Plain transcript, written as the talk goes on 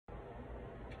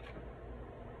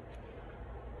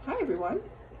Hi everyone,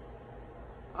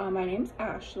 my name's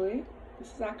Ashley.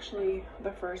 This is actually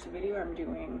the first video I'm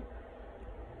doing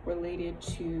related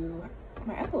to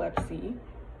my epilepsy.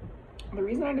 The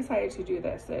reason I decided to do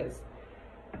this is,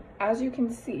 as you can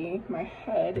see, my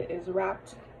head is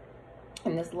wrapped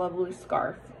in this lovely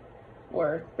scarf,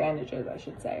 or bandages I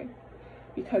should say,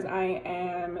 because I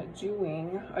am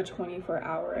doing a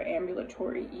 24-hour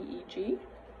ambulatory EEG.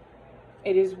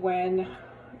 It is when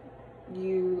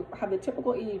you have the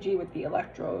typical EEG with the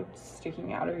electrodes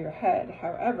sticking out of your head.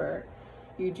 However,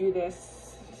 you do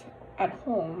this at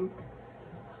home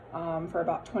for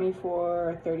about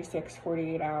 24, 36,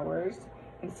 48 hours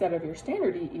instead of your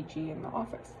standard EEG in the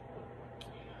office.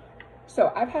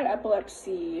 So I've had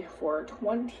epilepsy for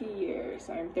 20 years.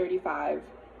 I'm 35.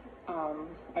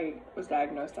 I was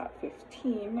diagnosed at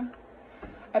 15.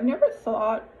 I've never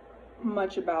thought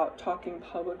much about talking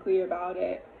publicly about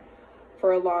it.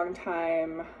 For a long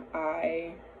time,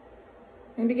 in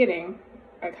the beginning,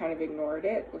 I kind of ignored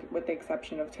it, with the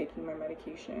exception of taking my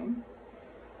medication.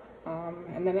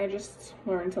 And then I just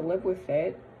learned to live with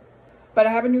it. But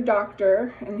I have a new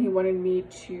doctor, and he wanted me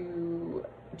to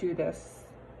do this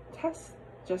test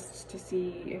just to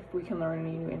see if we can learn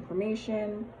any new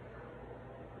information.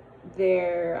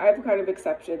 I've kind of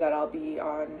accepted that I'll be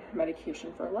on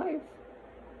medication for life.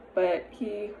 But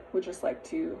he would just like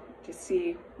to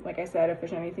see, like I said, if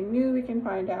there's anything new we can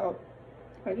find out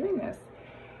by doing this.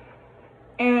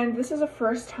 And this is the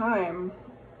first time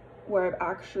where I've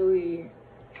actually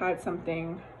had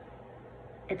something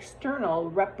external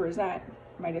represent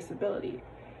my disability.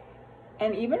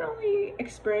 And even only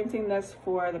experiencing this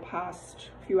for the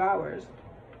past few hours,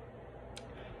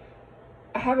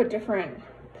 I have a different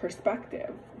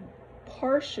perspective,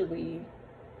 partially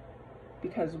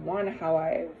because one, how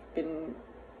I've been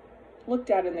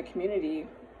looked at in the community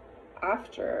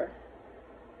after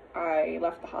I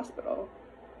left the hospital.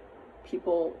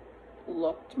 People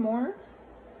looked more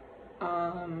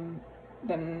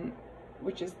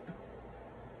which is,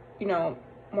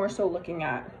 more so looking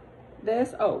at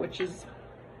this, which is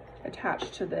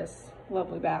attached to this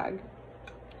lovely bag.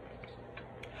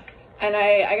 And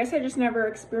I guess I just never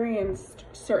experienced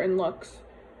certain looks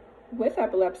with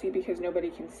epilepsy because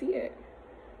nobody can see it.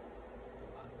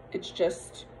 It's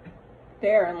just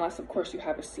there, unless of course you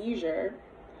have a seizure.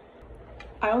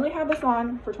 I only have this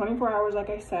on for 24 hours, like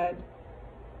I said.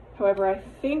 However, I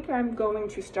think I'm going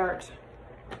to start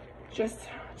just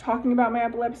talking about my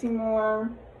epilepsy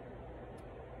more,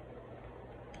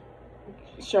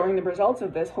 showing the results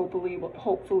of this.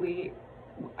 Hopefully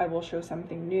I will show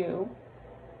something new,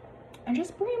 and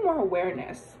just bringing more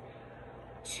awareness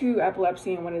to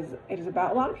epilepsy and what it is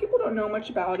about. A lot of people don't know much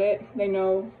about it. They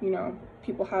know,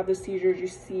 people have the seizures you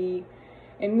see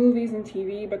in movies and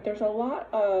TV, but there's a lot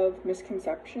of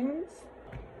misconceptions.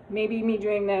 Maybe me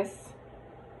doing this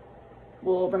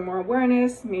will bring more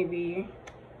awareness, maybe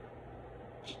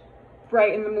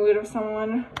brighten the mood of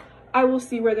someone. I will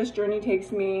see where this journey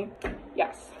takes me.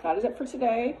 Yes, that is it for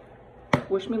today.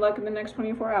 Wish me luck in the next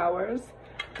 24 hours,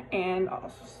 and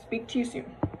I'll speak to you soon.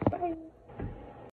 Bye.